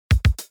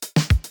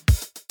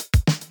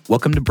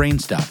Welcome to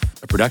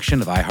Brainstuff, a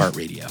production of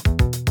iHeartRadio.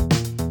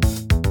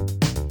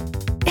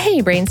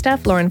 Hey,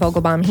 Brainstuff, Lauren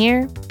Vogelbaum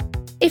here.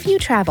 If you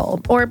travel,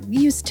 or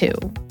used to,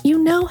 you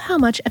know how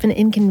much of an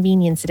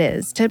inconvenience it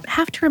is to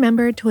have to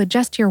remember to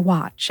adjust your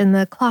watch and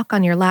the clock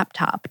on your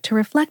laptop to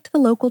reflect the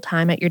local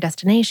time at your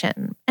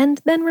destination,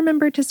 and then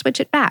remember to switch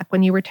it back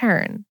when you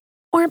return.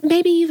 Or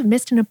maybe you've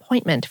missed an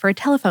appointment for a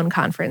telephone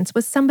conference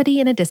with somebody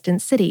in a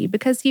distant city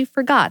because you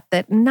forgot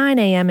that 9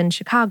 a.m. in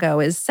Chicago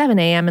is 7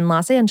 a.m. in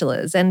Los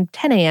Angeles and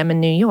 10 a.m. in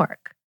New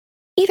York.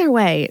 Either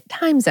way,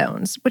 time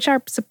zones, which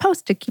are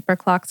supposed to keep our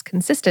clocks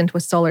consistent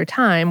with solar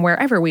time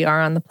wherever we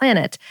are on the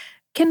planet,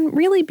 can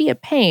really be a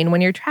pain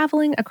when you're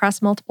traveling across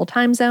multiple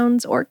time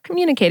zones or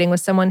communicating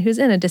with someone who's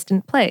in a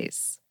distant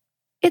place.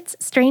 It's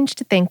strange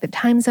to think that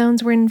time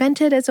zones were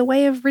invented as a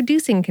way of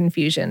reducing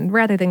confusion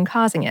rather than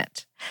causing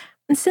it.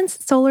 And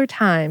since solar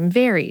time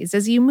varies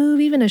as you move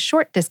even a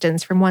short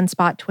distance from one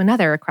spot to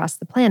another across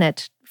the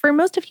planet, for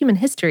most of human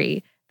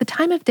history, the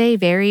time of day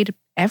varied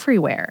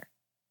everywhere.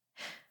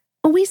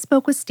 We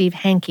spoke with Steve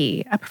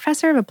Hanke, a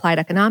professor of applied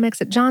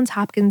economics at Johns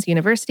Hopkins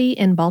University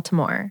in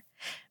Baltimore.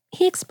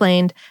 He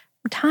explained,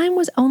 time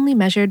was only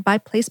measured by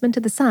placement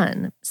of the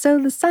sun, so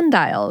the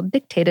sundial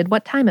dictated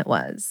what time it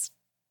was.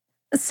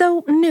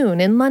 So noon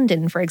in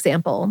London, for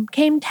example,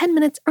 came 10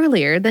 minutes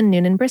earlier than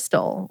noon in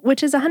Bristol,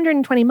 which is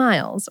 120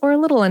 miles, or a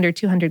little under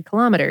 200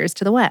 kilometers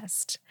to the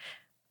west.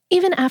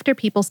 Even after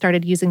people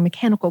started using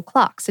mechanical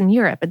clocks in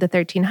Europe at the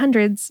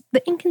 1300s,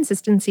 the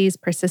inconsistencies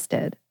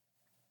persisted.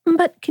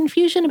 But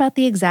confusion about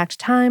the exact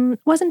time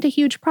wasn't a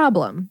huge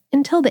problem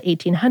until the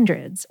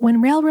 1800s,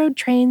 when railroad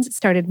trains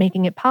started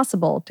making it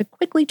possible to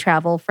quickly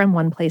travel from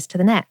one place to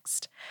the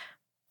next.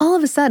 All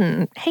of a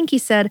sudden, Hanke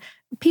said,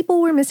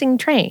 people were missing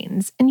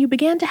trains, and you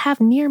began to have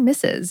near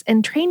misses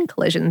and train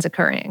collisions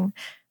occurring.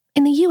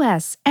 In the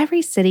U.S.,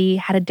 every city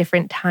had a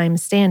different time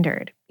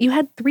standard. You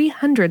had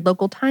 300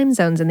 local time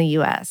zones in the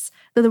U.S.,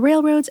 though the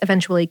railroads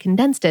eventually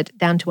condensed it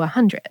down to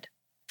 100.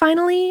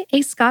 Finally,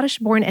 a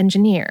Scottish-born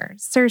engineer,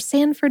 Sir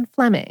Sandford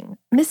Fleming,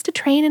 missed a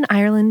train in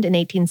Ireland in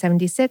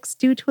 1876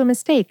 due to a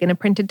mistake in a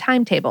printed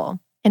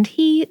timetable, and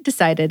he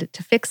decided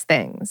to fix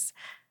things.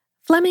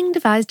 Fleming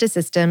devised a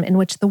system in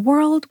which the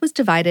world was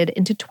divided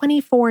into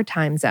 24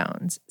 time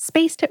zones,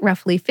 spaced at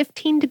roughly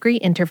 15-degree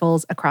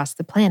intervals across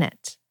the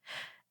planet.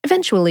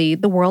 Eventually,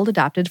 the world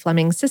adopted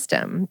Fleming's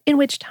system, in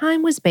which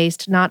time was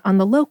based not on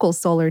the local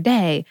solar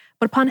day,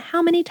 but upon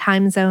how many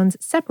time zones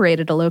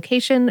separated a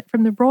location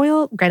from the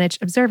Royal Greenwich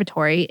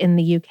Observatory in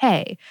the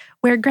UK,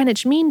 where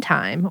Greenwich Mean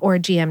Time, or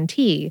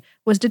GMT,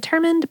 was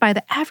determined by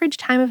the average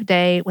time of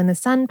day when the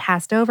sun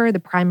passed over the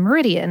prime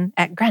meridian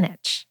at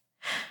Greenwich.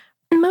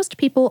 Most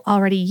people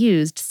already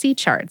used sea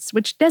charts,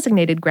 which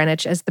designated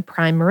Greenwich as the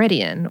prime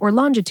meridian, or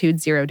longitude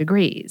 0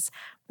 degrees.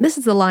 This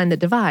is the line that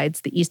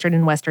divides the eastern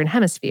and western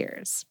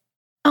hemispheres.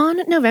 On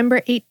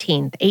November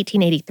 18,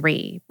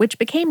 1883, which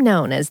became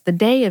known as the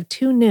Day of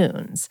Two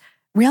Noons,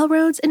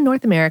 railroads in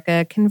North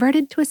America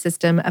converted to a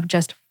system of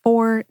just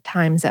 4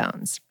 time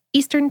zones: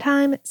 Eastern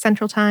Time,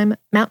 Central Time,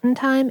 Mountain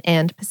Time,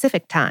 and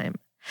Pacific Time.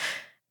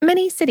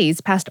 Many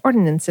cities passed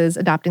ordinances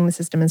adopting the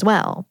system as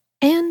well,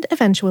 and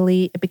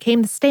eventually it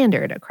became the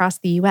standard across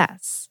the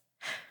U.S.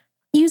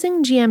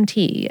 Using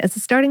GMT as a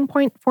starting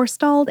point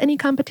forestalled any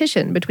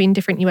competition between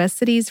different U.S.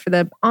 cities for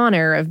the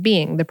honor of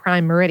being the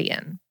prime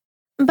meridian.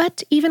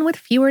 But even with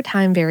fewer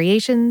time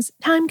variations,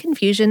 time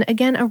confusion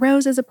again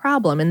arose as a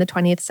problem in the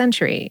 20th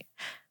century.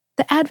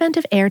 The advent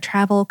of air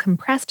travel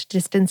compressed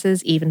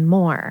distances even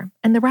more,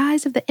 and the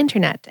rise of the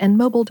internet and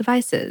mobile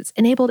devices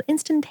enabled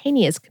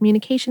instantaneous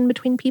communication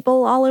between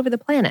people all over the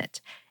planet,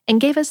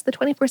 and gave us the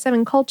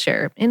 24/7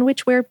 culture in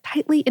which we're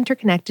tightly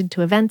interconnected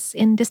to events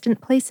in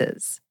distant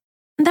places.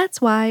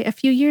 That's why, a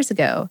few years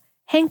ago,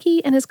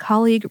 Hanke and his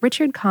colleague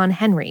Richard Conn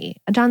Henry,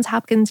 a Johns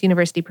Hopkins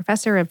University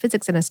professor of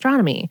physics and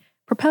astronomy,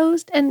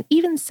 proposed an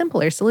even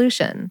simpler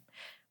solution.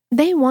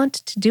 They want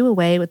to do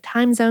away with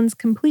time zones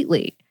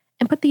completely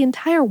and put the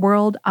entire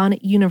world on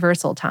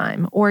Universal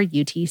Time, or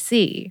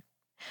UTC.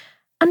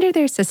 Under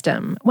their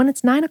system, when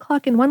it's 9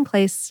 o'clock in one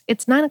place,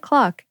 it's 9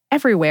 o'clock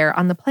everywhere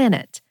on the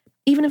planet,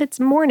 even if it's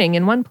morning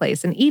in one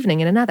place and evening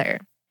in another.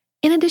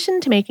 In addition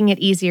to making it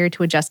easier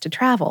to adjust to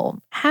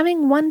travel,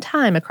 having one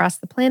time across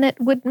the planet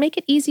would make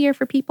it easier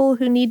for people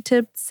who need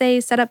to, say,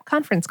 set up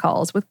conference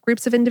calls with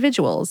groups of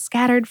individuals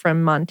scattered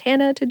from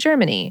Montana to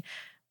Germany,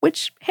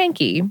 which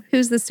Hanke,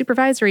 who's the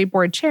supervisory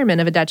board chairman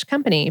of a Dutch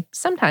company,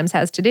 sometimes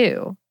has to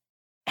do.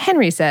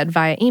 Henry said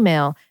via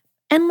email,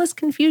 "Endless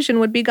confusion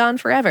would be gone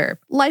forever.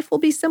 Life will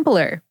be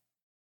simpler."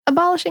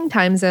 Abolishing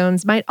time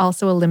zones might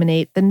also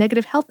eliminate the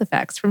negative health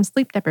effects from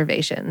sleep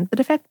deprivation that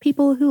affect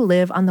people who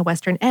live on the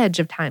western edge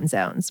of time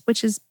zones,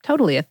 which is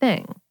totally a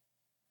thing.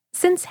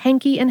 Since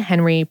Hanke and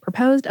Henry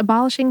proposed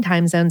abolishing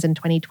time zones in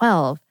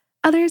 2012,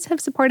 others have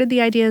supported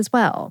the idea as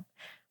well.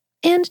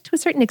 And to a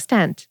certain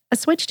extent, a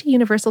switch to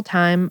universal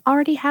time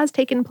already has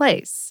taken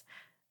place.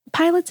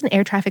 Pilots and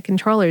air traffic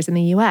controllers in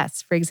the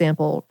U.S., for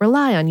example,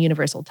 rely on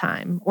universal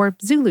time, or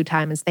Zulu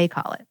time as they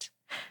call it.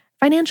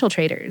 Financial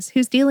traders,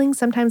 whose dealings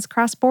sometimes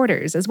cross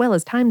borders as well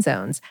as time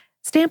zones,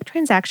 stamp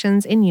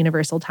transactions in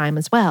universal time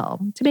as well,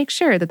 to make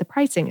sure that the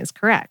pricing is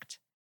correct.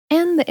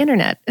 And the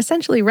internet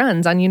essentially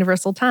runs on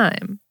universal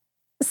time.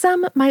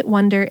 Some might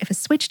wonder if a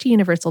switch to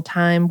universal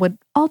time would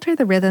alter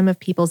the rhythm of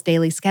people's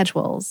daily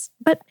schedules,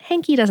 but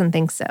Hanke doesn't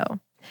think so.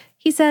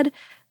 He said,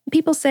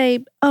 "People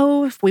say,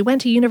 oh, if we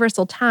went to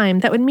universal time,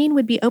 that would mean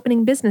we'd be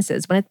opening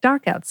businesses when it's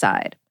dark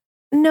outside.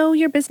 No,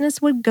 your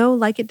business would go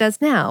like it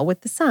does now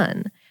with the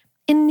sun.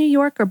 In New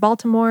York or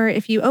Baltimore,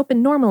 if you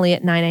open normally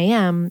at 9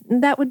 a.m.,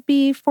 that would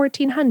be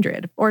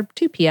 1400 or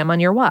 2 p.m. on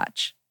your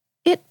watch."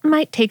 It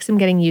might take some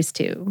getting used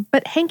to,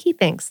 but Hanke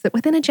thinks that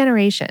within a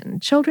generation,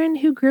 children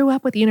who grew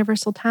up with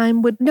universal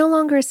time would no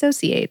longer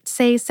associate,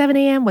 say, 7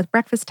 a.m. with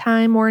breakfast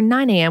time or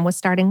 9 a.m. with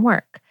starting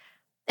work.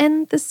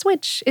 And the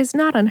switch is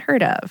not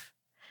unheard of.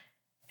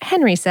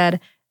 Henry said,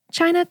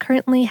 China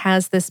currently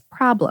has this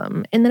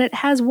problem in that it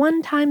has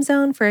one time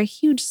zone for a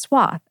huge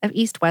swath of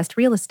east-west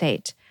real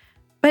estate.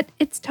 But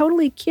it's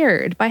totally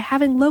cured by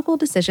having local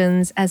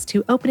decisions as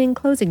to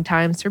opening-closing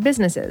times for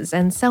businesses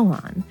and so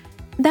on.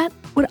 That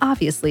would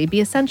obviously be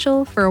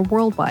essential for a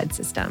worldwide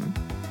system.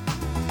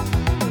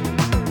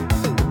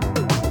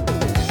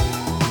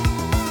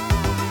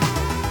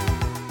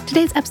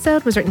 Today's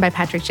episode was written by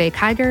Patrick J.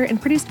 Kiger and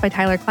produced by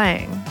Tyler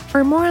Klang.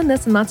 For more on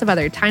this and lots of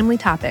other timely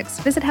topics,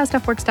 visit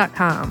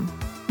howstuffworks.com.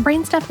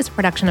 Brainstuff is a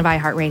production of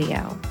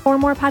iHeartRadio. For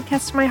more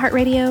podcasts from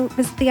iHeartRadio,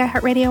 visit the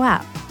iHeartRadio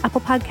app,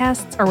 Apple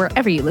Podcasts, or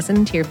wherever you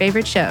listen to your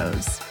favorite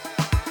shows.